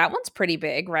show. That one's pretty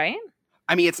big, right?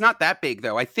 I mean, it's not that big,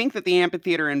 though. I think that the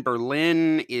amphitheater in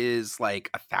Berlin is like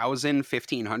 1,000,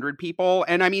 1,500 people.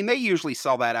 And I mean, they usually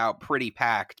sell that out pretty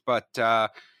packed, but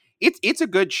it's a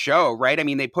good show, right? I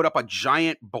mean, they put up a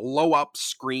giant blow-up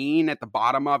screen at the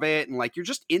bottom of it, and like you're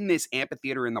just in this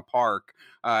amphitheater in the park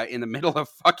in the middle of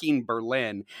fucking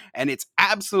Berlin, and it's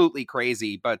absolutely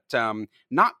crazy, but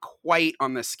not quite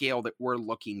on the scale that we're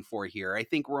looking for here. I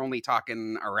think we're only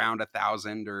talking around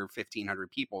 1,000 or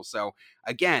 1,500 people. So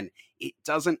again, it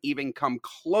doesn't even come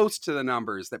close to the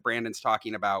numbers that Brandon's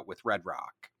talking about with Red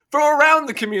Rock. From around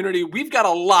the community, we've got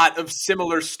a lot of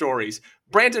similar stories.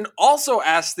 Brandon also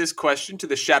asked this question to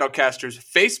the Shadowcasters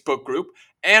Facebook group,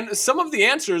 and some of the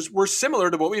answers were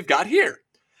similar to what we've got here.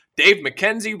 Dave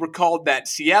McKenzie recalled that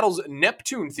Seattle's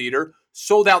Neptune Theater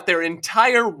sold out their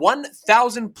entire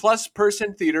 1,000-plus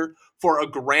person theater for a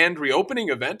grand reopening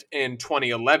event in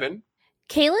 2011.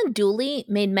 Kaylin Dooley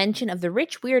made mention of the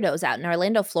Rich Weirdos out in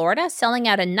Orlando, Florida, selling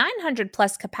out a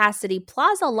 900-plus capacity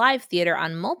Plaza Live Theater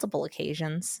on multiple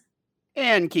occasions.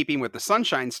 And keeping with the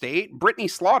Sunshine State, Brittany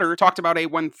Slaughter talked about a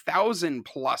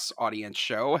 1,000-plus audience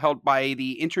show held by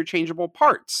the Interchangeable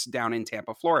Parts down in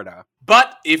Tampa, Florida.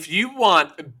 But if you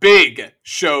want big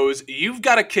shows, you've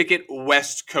got to kick it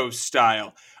West Coast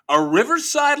style. A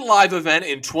Riverside Live event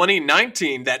in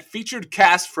 2019 that featured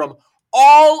cast from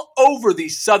all over the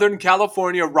Southern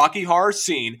California Rocky Horror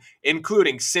scene,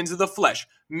 including Sins of the Flesh,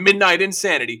 Midnight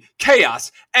Insanity,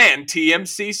 Chaos, and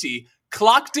TMCC,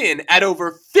 clocked in at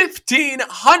over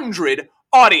 1,500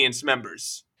 audience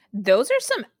members. Those are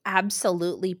some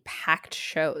absolutely packed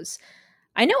shows.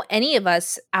 I know any of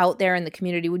us out there in the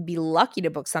community would be lucky to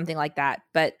book something like that,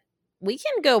 but we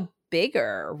can go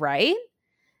bigger, right?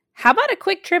 How about a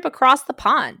quick trip across the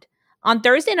pond? On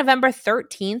Thursday, November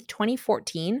 13th,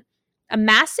 2014, a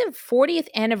massive 40th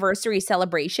anniversary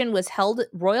celebration was held at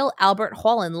Royal Albert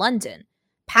Hall in London.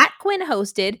 Pat Quinn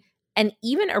hosted, and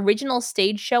even original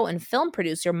stage show and film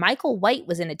producer Michael White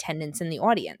was in attendance in the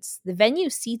audience. The venue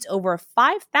seats over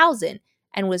 5,000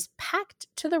 and was packed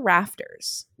to the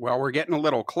rafters. Well, we're getting a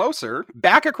little closer.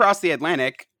 Back across the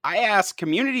Atlantic, I asked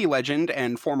community legend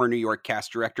and former New York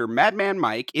cast director Madman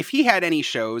Mike if he had any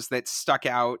shows that stuck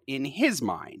out in his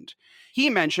mind. He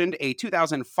mentioned a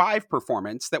 2005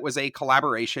 performance that was a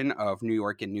collaboration of New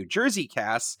York and New Jersey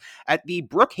casts at the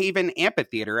Brookhaven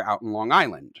Amphitheater out in Long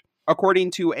Island.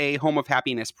 According to a Home of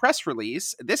Happiness press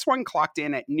release, this one clocked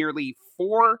in at nearly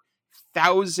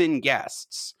 4,000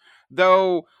 guests.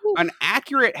 Though an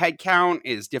accurate head count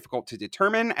is difficult to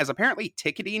determine, as apparently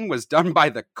ticketing was done by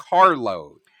the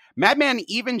carload. Madman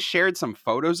even shared some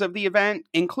photos of the event,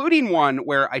 including one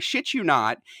where, I shit you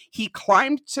not, he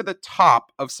climbed to the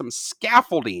top of some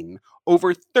scaffolding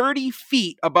over 30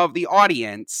 feet above the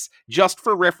audience just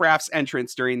for Riff Raff's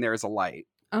entrance during There's a Light.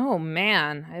 Oh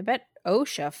man, I bet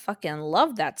OSHA fucking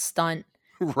loved that stunt.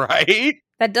 Right?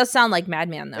 That does sound like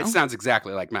Madman, though. It sounds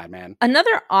exactly like Madman.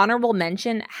 Another honorable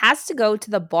mention has to go to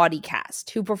the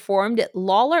Bodycast, who performed at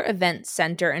Lawler Event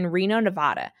Center in Reno,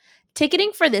 Nevada.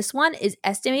 Ticketing for this one is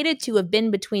estimated to have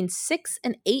been between 6,000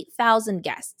 and 8,000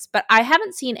 guests, but I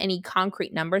haven't seen any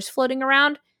concrete numbers floating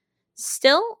around.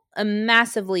 Still, a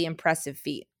massively impressive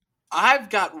feat. I've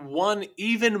got one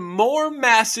even more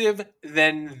massive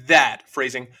than that.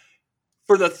 Phrasing.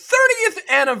 For the 30th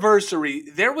anniversary,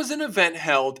 there was an event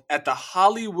held at the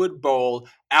Hollywood Bowl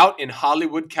out in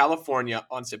Hollywood, California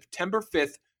on September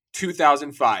 5th,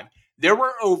 2005. There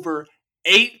were over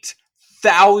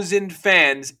 8,000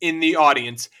 fans in the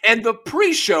audience, and the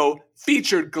pre-show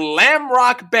featured glam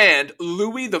rock band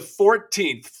Louis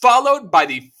XIV, followed by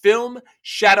the film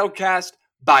Shadowcast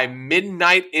by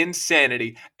Midnight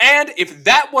Insanity. And if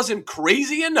that wasn't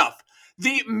crazy enough,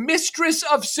 the mistress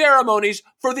of ceremonies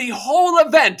for the whole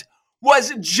event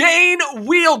was Jane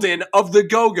Wielden of the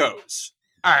Go-Go's.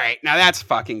 All right, now that's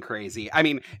fucking crazy. I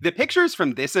mean, the pictures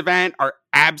from this event are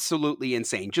absolutely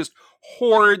insane. Just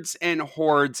hordes and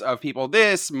hordes of people.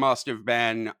 This must have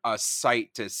been a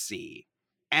sight to see.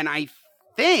 And I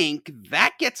think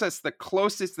that gets us the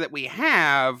closest that we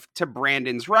have to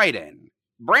Brandon's write-in.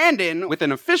 Brandon, with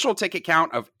an official ticket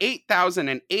count of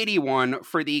 8,081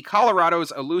 for the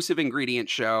Colorado's Elusive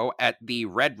Ingredient Show at the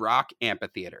Red Rock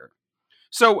Amphitheater.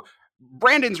 So,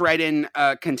 Brandon's write-in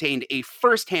contained a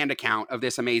first-hand account of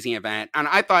this amazing event, and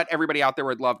I thought everybody out there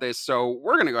would love this, so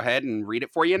we're going to go ahead and read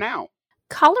it for you now.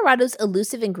 Colorado's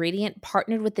Elusive Ingredient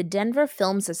partnered with the Denver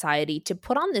Film Society to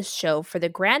put on this show for the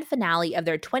grand finale of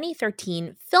their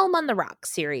 2013 Film on the Rock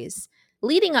series.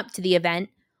 Leading up to the event,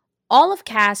 all of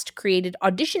cast created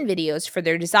audition videos for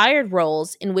their desired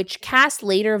roles in which cast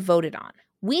later voted on.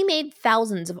 We made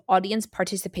thousands of audience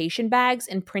participation bags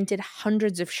and printed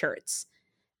hundreds of shirts.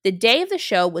 The day of the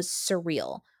show was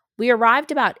surreal. We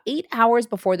arrived about 8 hours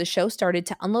before the show started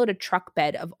to unload a truck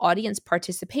bed of audience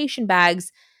participation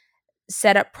bags,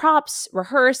 set up props,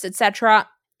 rehearse, etc.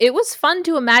 It was fun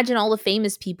to imagine all the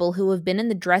famous people who have been in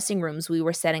the dressing rooms we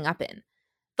were setting up in.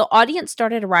 The audience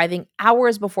started arriving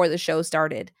hours before the show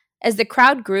started. As the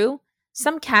crowd grew,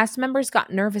 some cast members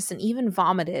got nervous and even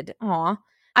vomited. Aw.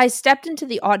 I stepped into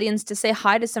the audience to say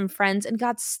hi to some friends and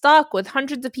got stuck with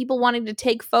hundreds of people wanting to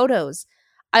take photos.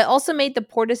 I also made the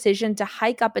poor decision to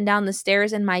hike up and down the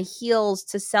stairs in my heels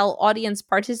to sell audience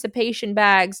participation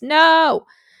bags. No!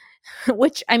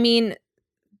 Which, I mean,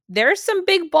 there's some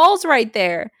big balls right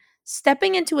there.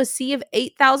 Stepping into a sea of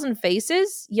 8,000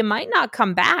 faces, you might not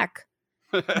come back.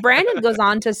 Brandon goes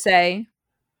on to say,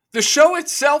 the show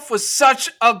itself was such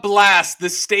a blast. The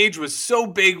stage was so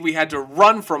big we had to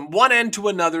run from one end to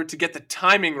another to get the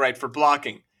timing right for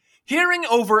blocking. Hearing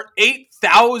over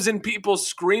 8,000 people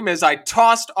scream as I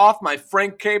tossed off my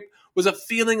Frank cape was a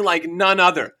feeling like none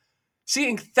other.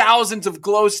 Seeing thousands of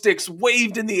glow sticks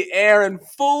waved in the air and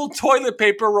full toilet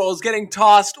paper rolls getting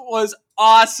tossed was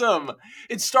awesome.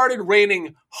 It started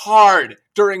raining hard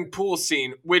during pool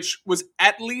scene, which was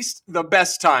at least the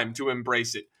best time to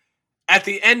embrace it. At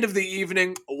the end of the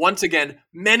evening, once again,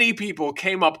 many people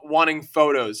came up wanting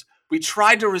photos. We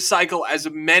tried to recycle as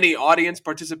many audience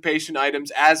participation items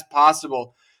as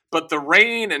possible, but the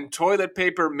rain and toilet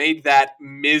paper made that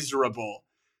miserable.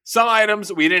 Some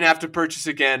items we didn't have to purchase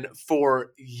again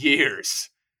for years.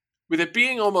 With it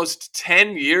being almost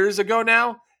 10 years ago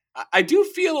now, I do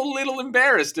feel a little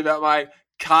embarrassed about my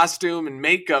costume and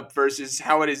makeup versus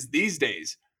how it is these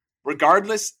days.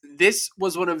 Regardless, this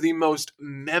was one of the most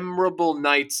memorable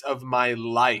nights of my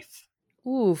life.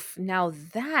 oof, now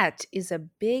that is a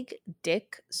big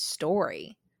dick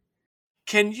story.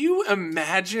 Can you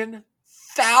imagine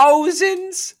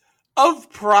thousands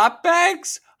of prop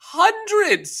bags?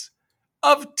 Hundreds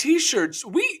of t-shirts.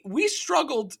 We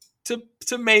struggled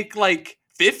to make like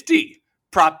 50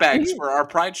 prop bags for our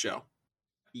Pride show.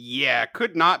 Yeah,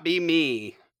 could not be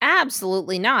me.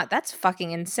 Absolutely not. That's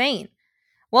fucking insane.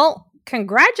 Well,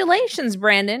 congratulations,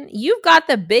 Brandon. You've got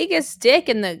the biggest dick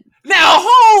in the... Now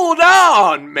hold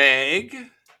on, Meg.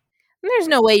 There's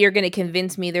no way you're going to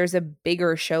convince me there's a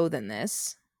bigger show than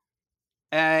this.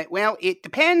 Well, it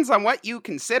depends on what you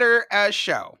consider a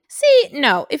show. See,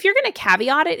 no, if you're going to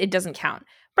caveat it, it doesn't count.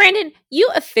 Brandon, you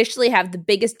officially have the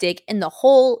biggest dick in the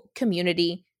whole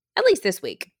community, at least this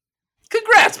week.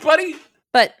 Congrats, buddy.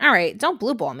 But all right, don't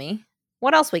blue ball me.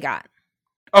 What else we got?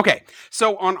 Okay,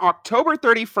 so on October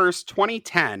 31st,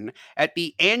 2010, at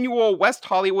the annual West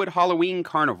Hollywood Halloween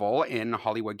Carnival in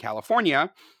Hollywood, California,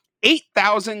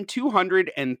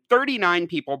 8,239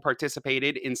 people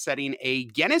participated in setting a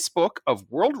Guinness Book of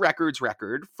World Records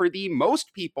record for the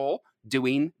most people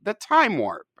doing the time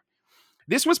warp.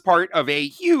 This was part of a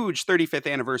huge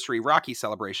 35th anniversary Rocky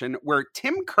celebration where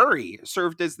Tim Curry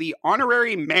served as the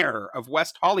honorary mayor of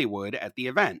West Hollywood at the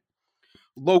event.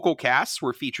 Local casts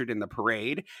were featured in the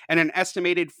parade, and an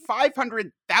estimated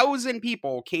 500,000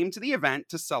 people came to the event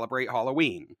to celebrate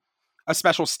Halloween. A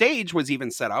special stage was even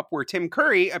set up where Tim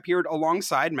Curry appeared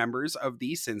alongside members of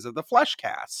the Sins of the Flesh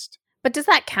cast. But does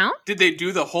that count? Did they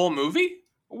do the whole movie?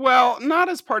 Well, not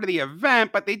as part of the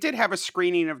event, but they did have a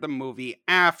screening of the movie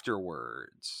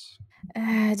afterwards.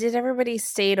 Did everybody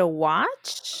stay to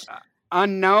watch?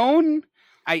 Unknown?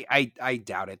 I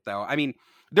doubt it, though. I mean,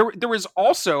 there was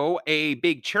also a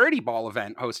big charity ball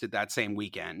event hosted that same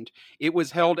weekend. It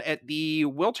was held at the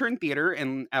Wiltern Theater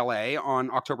in LA on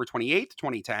October 28th,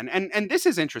 2010. And this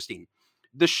is interesting.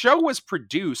 The show was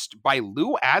produced by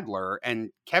Lou Adler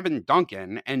and Kevin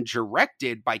Duncan and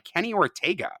directed by Kenny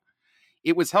Ortega.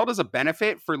 It was held as a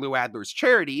benefit for Lou Adler's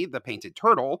charity, the Painted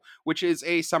Turtle, which is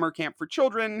a summer camp for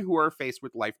children who are faced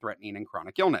with life-threatening and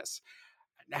chronic illness.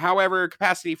 However,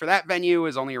 capacity for that venue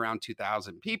is only around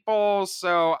 2,000 people,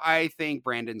 so I think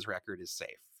Brandon's record is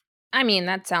safe. I mean,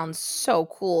 that sounds so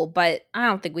cool, but I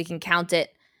don't think we can count it.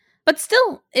 But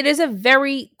still, it is a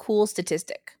very cool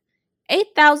statistic.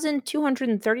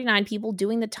 8,239 people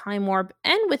doing the time warp,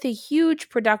 and with a huge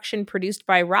production produced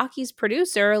by Rocky's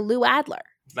producer, Lou Adler.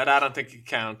 But I don't think it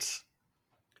counts.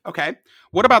 Okay,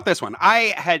 what about this one?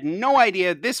 I had no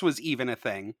idea this was even a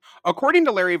thing. According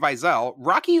to Larry Vizel,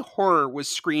 Rocky Horror was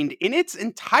screened in its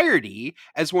entirety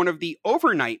as one of the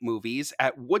overnight movies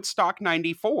at Woodstock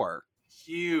 94.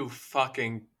 You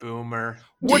fucking boomer.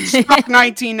 Woodstock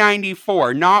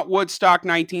 1994, not Woodstock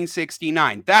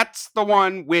 1969. That's the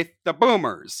one with the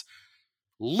boomers.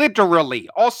 Literally.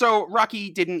 Also, Rocky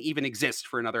didn't even exist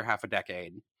for another half a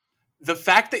decade. The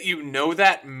fact that you know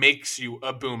that makes you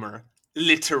a boomer.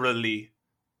 Literally.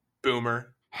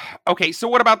 Boomer. Okay, so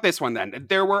what about this one then?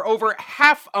 There were over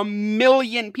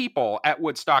 500,000 people at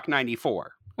Woodstock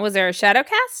 94. Was there a shadow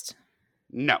cast?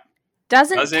 No.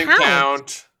 Doesn't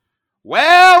count.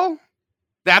 Well,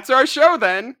 that's our show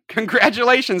then.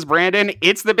 Congratulations, Brandon.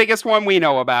 It's the biggest one we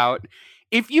know about.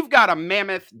 If you've got a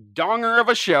mammoth donger of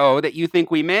a show that you think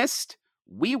we missed,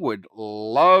 we would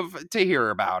love to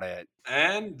hear about it.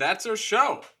 And that's our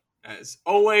show. As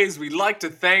always, we'd like to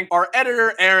thank our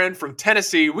editor, Aaron from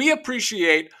Tennessee. We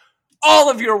appreciate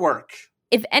all of your work.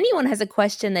 If anyone has a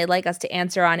question they'd like us to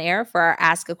answer on air for our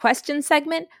Ask a Question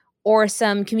segment, or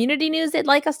some community news they'd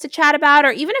like us to chat about,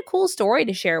 or even a cool story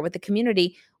to share with the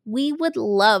community, we would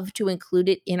love to include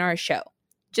it in our show.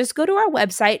 Just go to our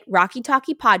website,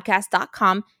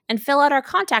 rockytalkypodcast.com, and fill out our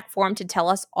contact form to tell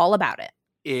us all about it.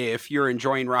 If you're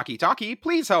enjoying Rocky Talkie,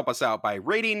 please help us out by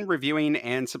rating, reviewing,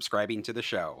 and subscribing to the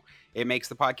show. It makes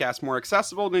the podcast more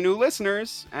accessible to new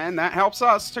listeners, and that helps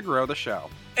us to grow the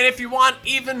show. And if you want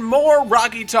even more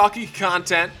Rocky Talkie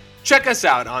content, check us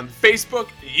out on Facebook,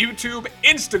 YouTube,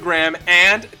 Instagram,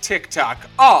 and TikTok,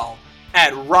 all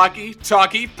at Rocky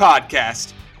Talkie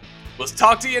Podcast. We'll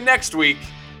talk to you next week.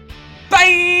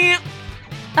 Bye!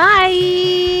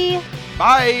 Bye!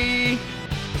 Bye!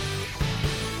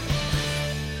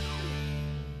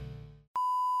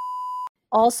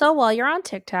 Also, while you're on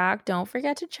TikTok, don't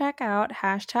forget to check out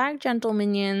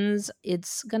 #GentleMinions.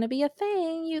 It's going to be a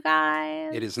thing, you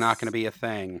guys. It is not going to be a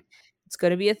thing. It's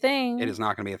going to be a thing. It is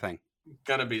not going to be a thing.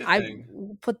 Gonna be a I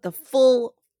thing. put the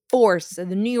full force of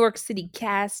the New York City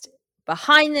cast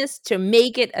behind this to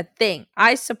make it a thing.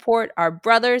 I support our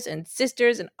brothers and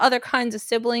sisters and other kinds of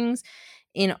siblings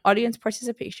in audience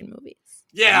participation movies.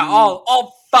 Yeah,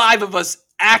 all 5 of us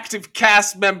active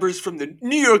cast members from the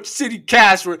New York City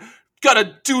cast were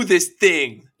gonna do this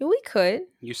thing. Yeah, we could.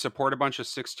 You support a bunch of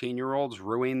 16-year-olds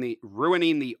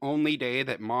ruining the only day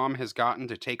that mom has gotten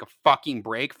to take a fucking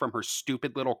break from her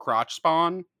stupid little crotch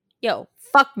spawn? Yo,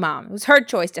 fuck mom. It was her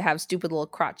choice to have stupid little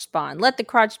crotch spawn. Let the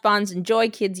crotch spawns enjoy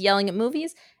kids yelling at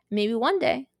movies. Maybe one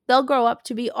day they'll grow up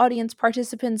to be audience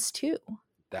participants too.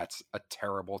 That's a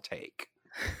terrible take.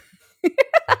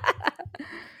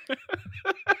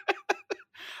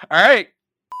 All right.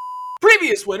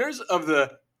 Previous winners of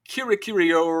the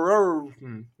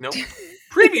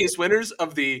Previous winners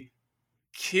of the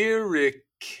Kirikiroa.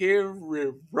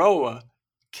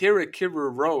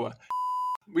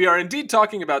 We are indeed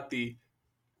talking about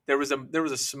there was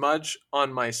a smudge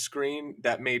on my screen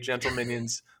that made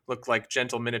GentleMinions look like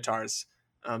gentle minotaurs.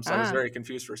 So I was Ah. very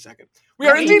confused for a second. We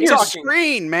are Read indeed your talking.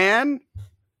 screen, man.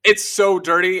 It's so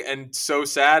dirty and so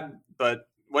sad, but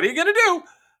what are you gonna do?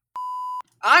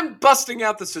 I'm busting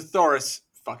out the Sothoris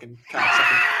fucking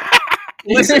cocksucker.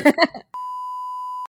 Listen,